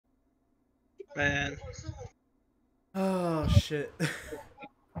Man. Oh shit.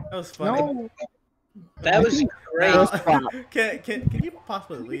 That was funny. No. That was great. Now, can you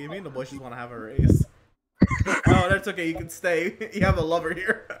possibly leave? Me and the boys just want to have a race. Oh, that's okay. You can stay. You have a lover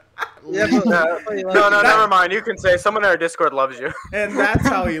here. Yeah, but, No, never mind. You can say someone in our Discord loves you. And that's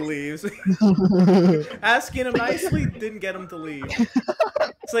how he leaves. Asking him nicely didn't get him to leave.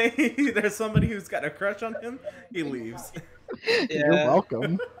 Saying there's somebody who's got a crush on him, he leaves. Yeah. You're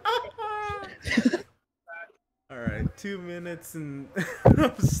welcome. Alright, 2 minutes and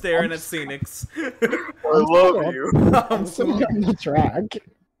I'm staring at Scenics. I love you. I'm sitting on the track.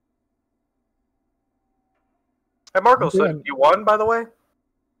 Hey, Marco, so you won, by the way?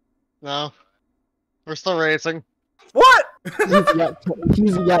 No. We're still racing. What?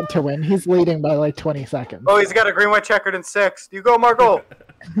 He's yet to win. He's leading by like 20 seconds. Oh, he's got a green, white checkered in 6th. You go, Marco.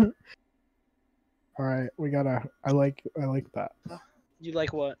 All right, we gotta. I like that. You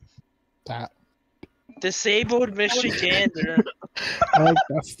like what? That. Disabled Michigander. I like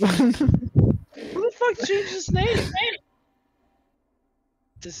Dustin. Who the fuck changed his name?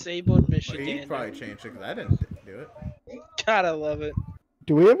 Disabled He Michigander. probably changed it because I didn't do it. God, I love it.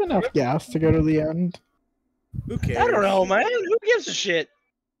 Do we have enough gas to go to the end? Who cares? I don't know, man. Who gives a shit?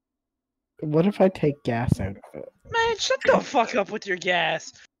 What if I take gas out of it? Man, shut the fuck up with your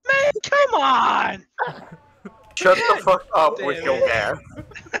gas. Man, come on! Shut the fuck up with damn your it. gas.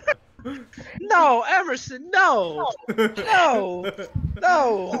 No, Emerson, no! No!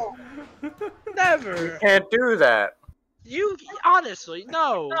 No! Never! Can't do that. You, honestly,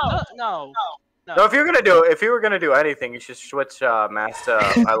 no. No. No, if you were gonna do anything, you should switch mask to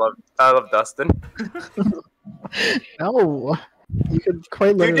I love Dustin. No, you could quite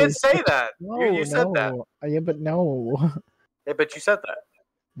You literally. did say that. No, You said that. Yeah, but no, Yeah, but you said that.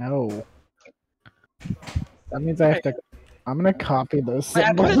 no. That means I have to. I'm gonna copy those Wait,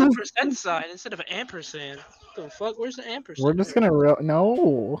 I put symbols. a percent sign instead of an ampersand. What the fuck? Where's the ampersand? We're just gonna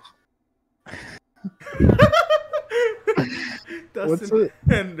no. What's Dustin it?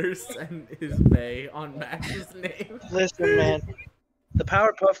 Henderson is Bay on Max's name. Listen, man. The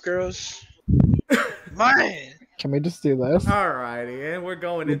Powerpuff Girls. Man! Can we just do this? Alrighty, and we're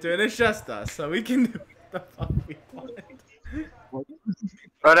going into it. It's just us, so we can do what the fuck we want.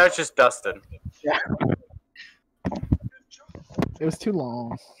 Oh, that's just Dustin. Yeah. It was too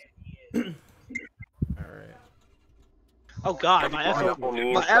long. Alright. Oh god, my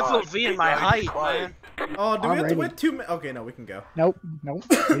FOV and my height, man. Oh, do we have to Alrighty. wait 2 minutes? Okay, no, we can go. Nope. We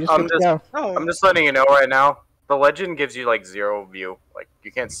just I'm have to just- go. Oh, I'm just letting you know right now. The legend gives you like 0 view. Like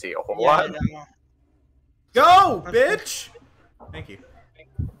you can't see a whole yeah, I lot. know. Go, bitch! Thank you.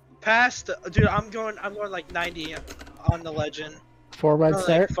 Past, dude, I'm going like 90 on the legend. Forward Like,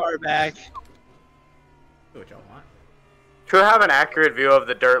 start. far back. Do what y'all want. To have an accurate view of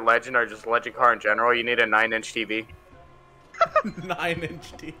the dirt legend or just legend car in general, you need a 9-inch TV.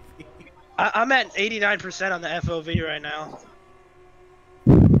 9-inch TV. I'm at 89% on the FOV right now.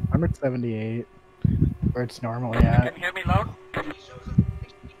 I'm at 78, where it's normally at. Can you hear me loud?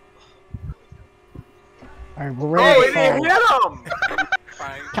 Alright, we're ready Oh, to he didn't fall. hit him!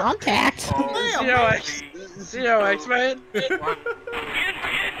 Five, Contact! four, Zero X, man. one.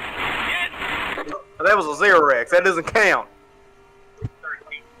 That was a 0x. That doesn't count.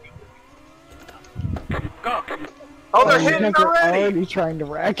 Go. Oh, they're you hitting guys are already! already trying to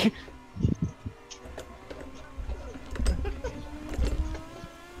wreck.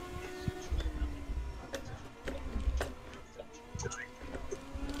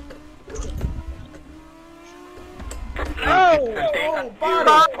 Oh,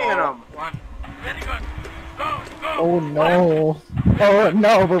 Buying him! One. Very good. Go, go. Oh no. Oh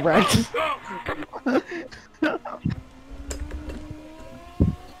no, we're wrecked. Go.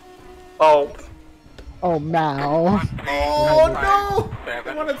 Oh. Oh, Mal. Oh no!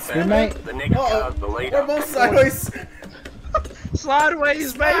 Seven, I wanted to We spin might. it. The next Uh-oh. the We're later. both sideways.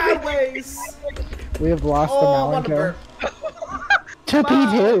 Slideways, baby. Sideways. We have lost Oh, I the want to Mal burp. to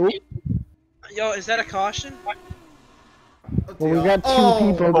P2. Yo, is that a caution? Well, we got two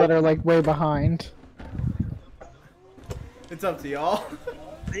Oh. people that are like way behind. It's up to y'all.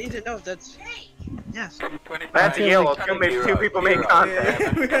 I need to know if that's. Yes. 25. That's feel yellow. like- Two people made contact.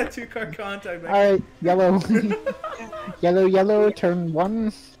 Yeah, we got 2 car contact. Back. Alright, yellow. Yellow, turn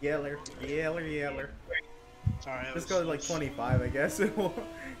 1. Yeller. Sorry. I Just was- go to like 25, I guess, and we'll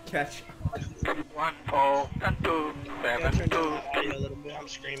catch up. 1, 4, and 2, Yeah, 7, turn 2. down the audio a little bit. I'm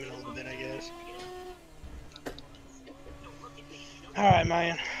screaming a little bit, I guess. Alright,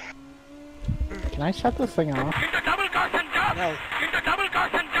 man. Can I shut this thing off? Into double caution, John. No. Into double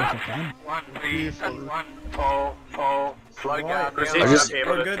Yes, I can. 1 3 and 1 4 4. Slow down. Proceed. We're just- good.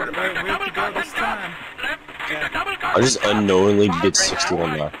 We're good to go this time. I just unknowingly did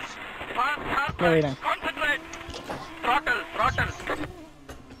 61 laps. No, wait, no. Concentrate. Throttle.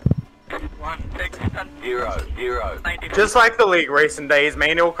 1 6 and 0 90. Just like the league racing days,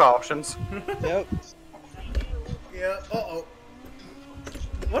 manual cautions. Yep. Yeah. Uh-oh.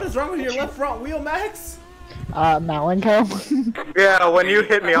 What is wrong with your left front wheel, Max? Malenko. Yeah, when you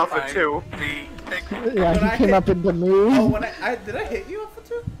hit me off of 2. 3 6. Yeah, When I he came hit- up into Oh, me, when I did I hit you off of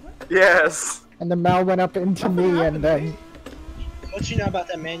 2? What? Yes. and the Mal went up into me, and then What you know about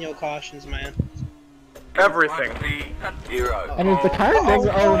that manual cautions, man? Everything. 1 3 and 0. and if the car does,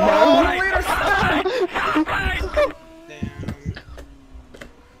 Oh, no! leader, stop! Damn.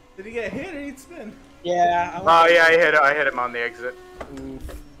 Did he get hit or he'd spin? Yeah. Oh yeah, I hit him on the exit. Oof.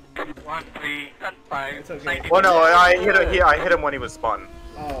 1 3 and 5. It's okay. 90. Well, no, I hit him when he was spun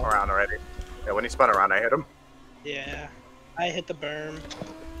Oh. around already. Yeah, when he spun around, I hit him. Yeah. I hit the berm.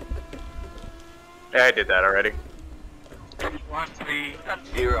 Yeah, I did that already. 1 3 and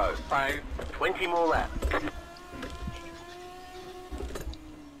 0 5. 20 more laps.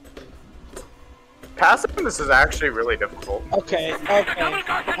 Passing this is actually really difficult. Okay.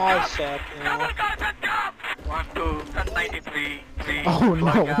 I suck. You know. 1 2 and 93. 3. Oh,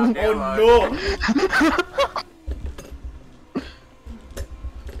 no. Oh no!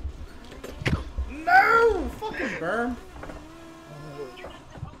 No! Fucking berm.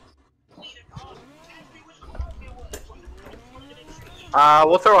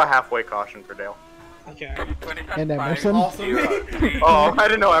 We'll throw a halfway caution for Dale. Okay. And Emerson. Also me. Oh, I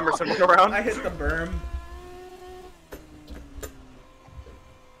didn't know Emerson was around. I hit the berm.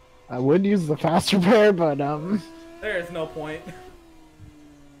 I would use the fast repair, but There is no point.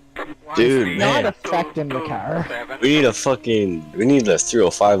 Dude, not man. affecting the car. We need a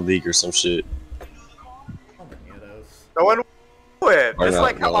 305 league or some shit. How many of those? No one would do it. Why This is not?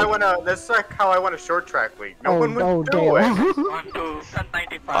 like how I win a. This is like how I win a short track league. No one would do it. Dale. 1 2 and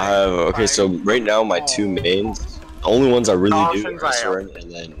 95. Okay, so right now my two mains, the only ones I really do Cautions are I have. Restaurant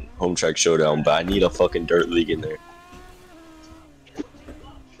and then Home Track Showdown, but I need a fucking dirt league in there.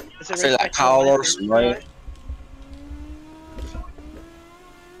 Is it I say race like by Carlos, time? right?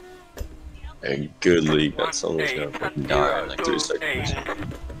 A good league that someone's gonna fucking die in like 3 seconds.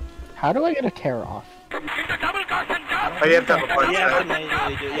 How do I get a tear off? Oh, you have to have a button Yeah, set.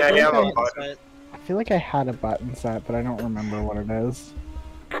 manually do. Yeah, you have a button button. set. I feel like I had a button set, but I don't remember what it is.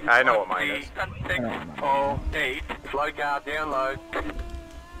 I know what mine is. 4 8. Slow car down low.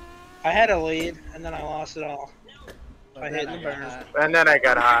 I had a lead, and then I lost it all. I hit the got berm. hot. And then I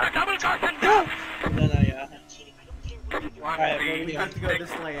got high. And then I, 1 Alright, 3 We have to go this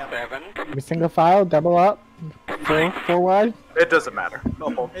layup. 7. We single file, double up, four wide. It doesn't matter.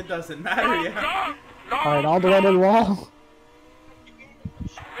 No. It doesn't matter, yeah. Alright, all the way to the wall.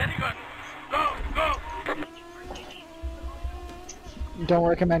 Very good. Go. Don't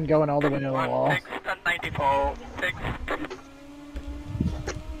recommend going all the way to the 1 wall. 6 and 94. 6.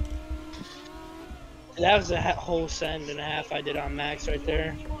 that was a whole send and a half I did on max right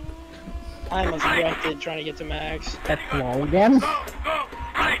there. I almost wrecked it trying to get to max. That's wall again. Go.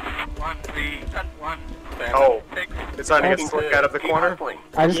 Right. 1 3 and 1. 7. Oh. 6. It's time to get slick out of the corner.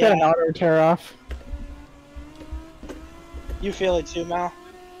 I just got an Yeah. auto tear off. You feel it too, Mal?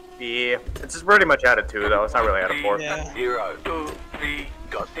 Yeah. It's just pretty much out of 2 though. It's not really out of 4. Yeah. 0 2 3.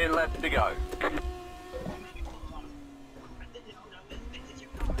 Got 10 laps to go.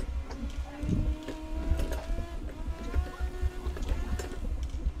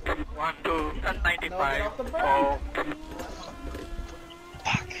 1 2 and 95. No, get off the berm. Oh.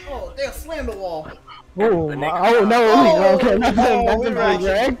 Oh, they slammed the wall. Oh, oh no, okay, that's we a were big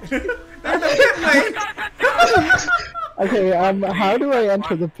wreck. Okay, how do I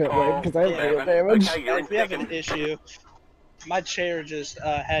enter the pit lane? Because I have wheel damage. Okay, you're in We have an second. issue. My chair just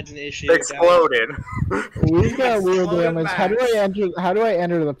had an issue. It exploded. We've got wheel Exploded damage. How do I enter? How do I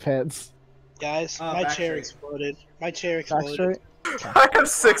enter the pits? Guys, Oh, my back chair straight. exploded. My chair Back exploded. straight. I have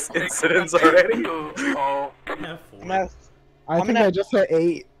 6 incidents already. 2 4. Yeah, I'm at- I I'm think gonna- I just hit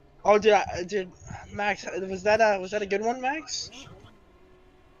 8. Oh, did Max? Was that a good one, Max?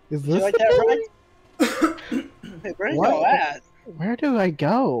 Is Did you this like the that pit? run? Hey, where you What? go at? Where do I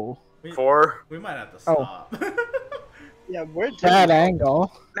go? 4. We might have to Oh. stop. Yeah, where did Bad you go?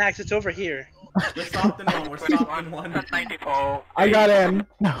 angle. Max, it's over here. We're stopped in one. We're stopped 21 in one. and 94. I got in.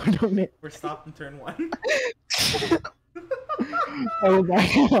 No, don't need. We're stopped in turn 1. Oh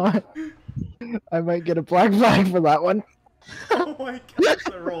my god. I might get a black flag for that one. Oh my god,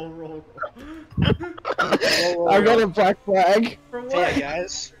 so roll. I got a black flag. For what? Hey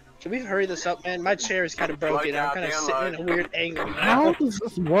guys, can we hurry this up, man? My chair is kind of broken. I'm kind of sitting in a weird angle now. How does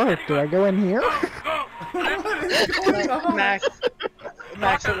this work? Do I go in here? What is going on?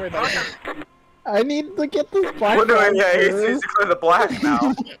 Max, don't worry about it. I need to get this black Well, no, flag. yeah, he's first. clear the black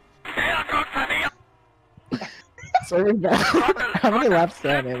now. Sorry, man. How many laps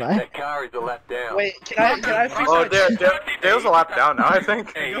down am I? That car is a lap down. Wait, can I fix Oh, my chair? Dale's a lap down now, I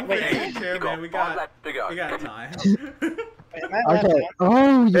think. Hey, go Wait, fix the chair, You man. We got 5 got laps to go. time. Wait, am I a lap Okay. down?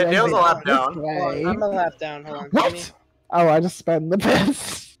 Oh, you Dale's a ended lap this down. Hold way. on, I'm a lap down. Hold on. What? Oh, I just spun the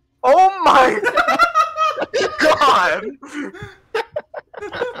piss. Oh my god!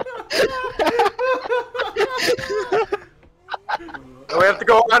 We have to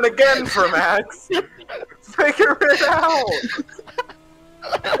go on again for Max. Figure it out.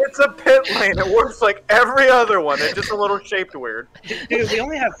 It's a pit lane. It works like every other one. It's just a little shaped weird. Dude, we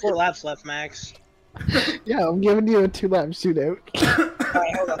only have 4 laps left, Max. Yeah, I'm giving you a 2-lap shootout.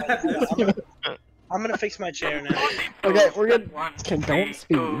 Alright, hold on. I'm gonna fix my chair now. Okay, we're good. Okay, don't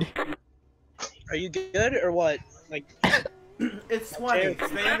speed. Are you good or what? Like, It's 20.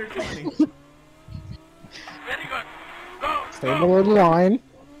 Stay under 20. Stay below the line.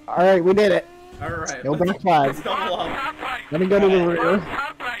 Alright, we did it. Alright. No black flag. Let's double up. Let me go to the rear.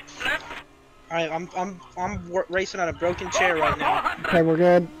 alright, I'm racing on a broken chair right now. Okay, we're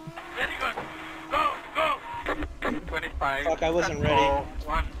good. 25. Fuck, I wasn't ready.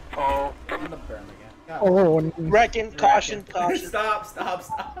 1. I'm gonna burn again. God. Oh, Wrecking, caution. Stop. Stop.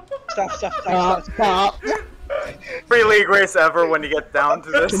 stop. Free league race ever when you get down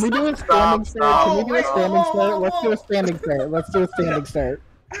to this. Can we do a standing start? Can we do a standing start? Let's do a standing start.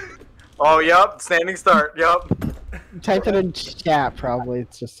 Oh, yup. Standing start. Yup. Type it in chat, probably.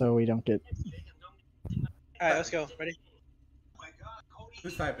 It's just so we don't get... Alright, let's go. Ready?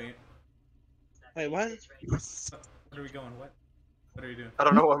 Who's typing it? Wait, what? What are we going? What are you doing? I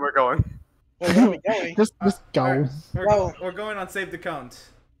don't know where we're going. Wait, where are we going? Just go. Alright, Go. We're going on save the count.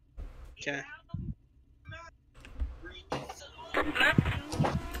 Okay.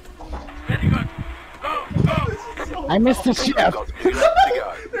 I missed the shift. Got 2 laps to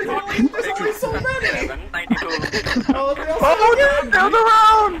go. There's only so many! 92. Oh, they also Oh, down the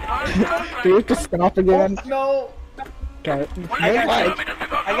round! Do we have to stop again? No! Okay.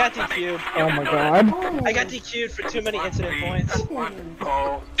 I got DQ'd. Oh my god. I got DQ'd for too many incident points.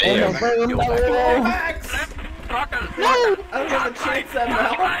 Oh, Damn. Max! I don't have a chance at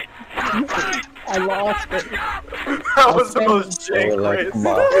now. I lost it. That was the most jank like, race come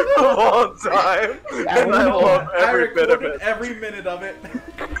on. of all time. And I love every bit of recorded it. every minute of it.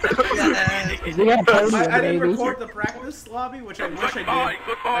 We got a podium, I didn't baby. record the practice lobby, which I wish I did.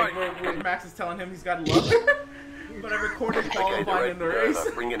 Like where Max is telling him he's got luck. But I recorded qualifying in the race.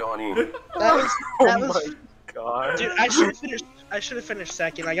 Bring it on in. That was, Oh that my was, god. dude, I should have finished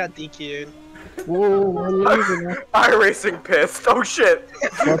second. I got DQ'd. Whoa, we're losing. iRacing pissed. Oh shit.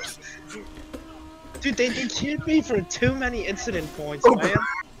 Whoops. Dude, they DQ'd me for too many incident points, Oh. man.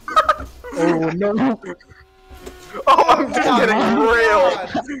 Oh no. Oh, I'm just getting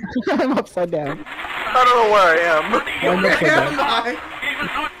railed. I'm upside down. I don't know where I am. I'm upside Where down. am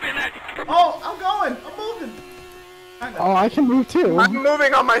I? Oh, I'm going. I'm moving. Kinda. Oh, I can move too. I'm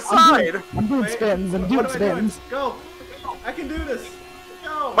moving on my side. I'm doing Wait, spins and what doing am I doing? spins. Go. I can do this.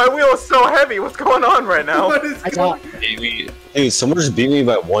 Go. My wheel is so heavy. What's going on right now? What is I got. Maybe. Hey, someone just beat me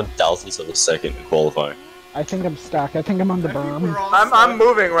by 1,000th of a second in qualifying. I think I'm stuck. I think I'm on the I think berm. we're all I'm stuck.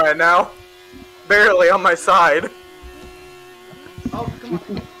 moving right now. Barely on my side. Oh, come on.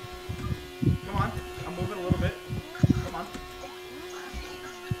 Come on. I'm moving a little bit. Come on.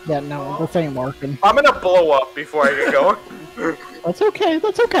 Yeah, no, this ain't working. I'm gonna blow up before I get going. That's okay.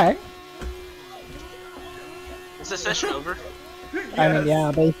 That's okay. Is this session over? I mean,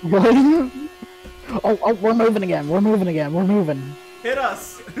 yeah, basically. Oh, we're moving again. We're moving. Hit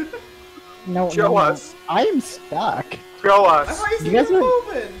us. No, Show no, no. us. I am stuck. Show I us. thought You you guys said are-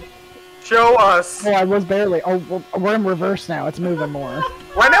 moving. Show us. Oh, I was barely. Oh, we're in reverse now. It's moving more.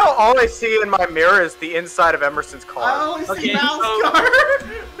 Right now, all I see in my mirror is the inside of Emerson's I car. only see Okay, mouse so- car.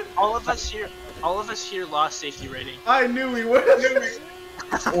 All of us here lost safety rating. I knew we would.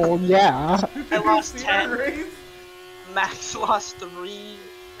 Oh, yeah. I lost See that 10. race? Max lost 3,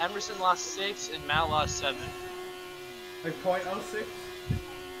 Emerson lost 6, and Mal lost 7. Like .06?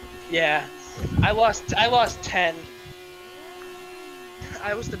 Yeah, I lost 10.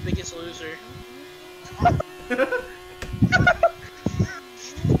 I was the biggest loser.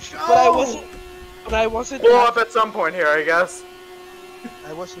 But I wasn't. Blow up at some point here, I guess.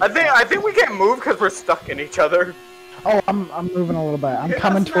 I wasn't. I think we can't move because we're stuck in each other. Oh, I'm moving a little bit. I'm Hit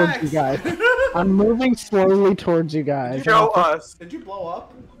coming us, towards Max. you guys. I'm moving slowly towards you guys. Show us. Did you blow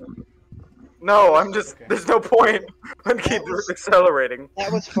up? No, I'm just. Okay. There's no point. I'm keep accelerating.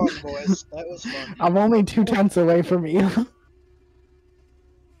 That was fun, boys. That was fun. I'm only 2/10 away from you.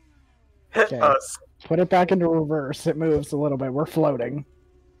 Hit Okay. us. Put it back into reverse. It moves a little bit. We're floating.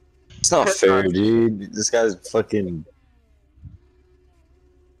 It's not Hit fair, us. dude. This guy's fucking.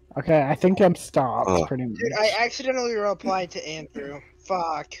 Okay, I think I'm stopped. Oh. Pretty much. Dude, I accidentally replied to Andrew.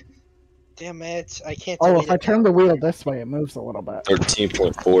 Fuck. Damn it. I can't Oh, delete if I it turn now. the wheel this way, it moves a little bit.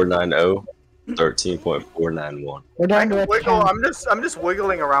 13.490. 13.491. We're I down to can a wiggle. 10th. I'm just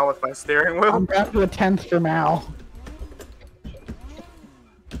wiggling around with my steering wheel. I'm down to a 10th for Mal.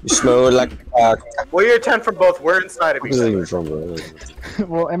 You smell like a Well, you're 10 from both. We're inside of each Where's it other. even from, bro?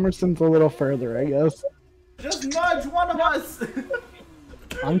 Well, Emerson's a little further, I guess. Just nudge one of us.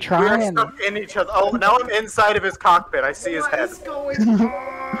 I'm We're trying. stuck in each other. Oh, now I'm inside of his cockpit. I see his What head. is going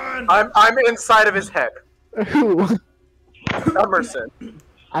on? I'm inside of his head. Who? Emerson.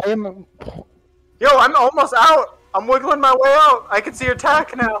 I am. Yo, I'm almost out. I'm wiggling my way out. I can see your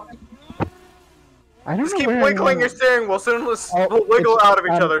tack now. I don't Just know keep where I wiggling am. your steering wheel. Soon we'll Oh, wiggle it's- out of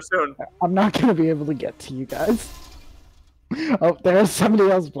each other soon. I'm not gonna be able to get to you guys. Oh, there's somebody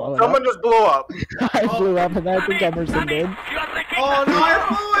else blowing Someone just blew up. up. I blew up, and I think Emerson did. Oh no, I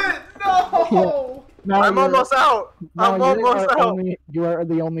blew it! No! Now I'm you're- almost out. now I'm you almost are out. only- you are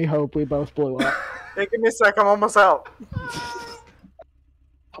the only hope. We both blew up. Hey, give me a sec. I'm almost out.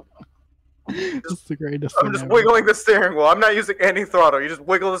 It's the greatest I'm thing just ever. wiggling the steering wheel. I'm not using any throttle. You just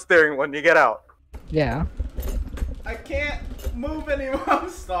wiggle the steering wheel and you get out. Yeah. I can't move anymore. I'm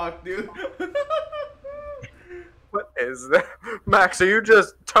stuck, dude. What is that? Max, are you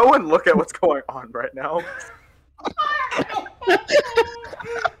just towing? Look at what's going on right now.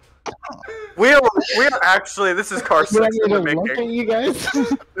 We are actually, this is car You sex want in me the to look at making. you guys?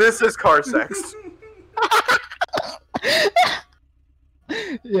 This is car sex.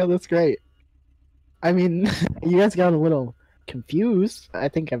 Yeah, that's great. I mean, you guys got a little confused, I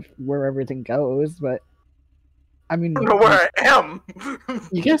think, of where everything goes, but I mean, I don't know where I am.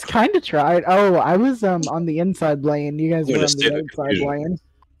 you guys kind of tried. Oh, I was on the inside lane. You guys You're were in a on the state of outside confusion. lane.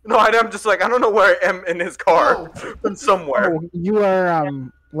 No, I'm just like, I don't know where I am in his car. From somewhere. Oh, you are.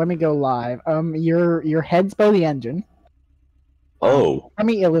 Let me go live. Your head's by the engine. Oh. Let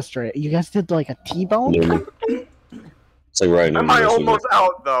me illustrate. You guys did like a T-bone. Near me. It's like right now. Am I almost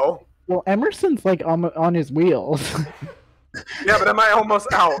out though? Well, Emerson's like on his wheels. Yeah, but am I almost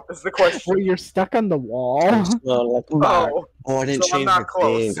out? Is the question. Well, you're stuck on the wall. Oh, Oh, I didn't So I'm change not my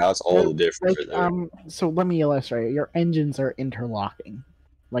close. thing. That's all the difference Like, right there. so let me illustrate. Your engines are interlocking,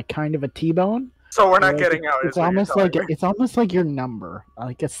 like kind of a T-bone. so we're not Like, getting out. It's is what you're almost telling like me. it's almost like your number,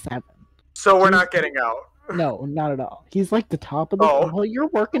 like a 7. So we're not getting out. No, not at all. He's like the top of the. Oh. Well, you're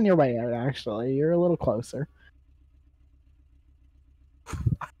working your way out. Actually, you're a little closer.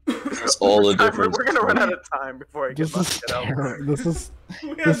 That's all the difference. We're gonna run out of time before I This is get out. terrible. This is We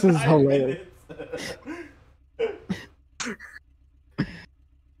have This is 9 hilarious. minutes.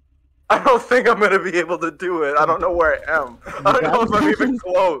 I don't think I'm gonna be able to do it. I don't know where I am. I don't know if I'm even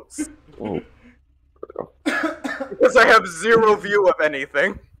close. Oh. Because I have zero view of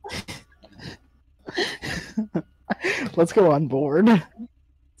anything. Let's go on board.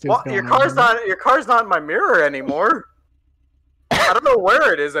 See Well, what's your going on car's here. not your car's not in my mirror anymore. I don't know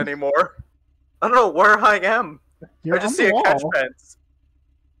where it is anymore. I don't know where I am. You're I just on see the a catch wall. fence.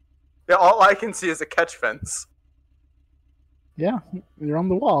 Yeah, all I can see is a catch fence. Yeah, you're on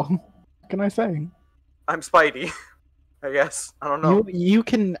the wall. What can I say? I'm Spidey. I guess. I don't know. You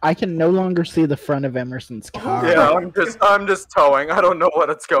can. I can no longer see the front of Emerson's car. Yeah, I'm just towing. I don't know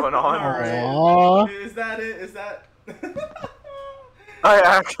what's going on. Aw. Is that it? Is that?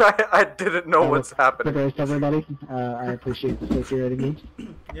 I didn't know what's happening. Good day, everybody. I appreciate the space you're rating me.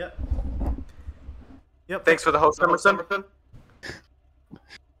 Yep. Yep. Thanks for the host, Emerson.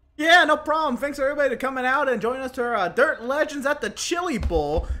 Yeah, no problem. Thanks for everybody to coming out and joining us to our Dirt Legends at the Chili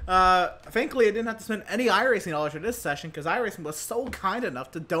Bowl. Thankfully, I didn't have to spend any iRacing dollars for this session because iRacing was so kind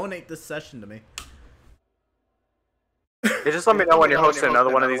enough to donate this session to me. Yeah, just let me know when you're hosting another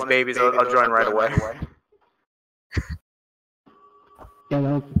one of these babies. I'll join right away.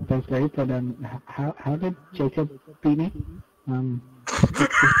 Yeah, that's great. But how did Jacob beat me? I'm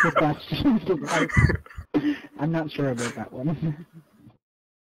not sure about that one.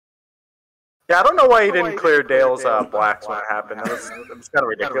 Yeah, I don't know why he didn't clear Dale's blacks when it happened. It was kind of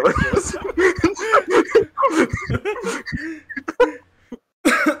ridiculous.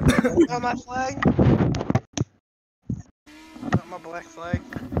 Not my flag. Not my black flag.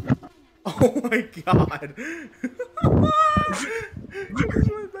 Oh my god. I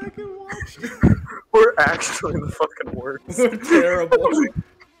just went back and watched. We're actually the fucking worst. We're terrible.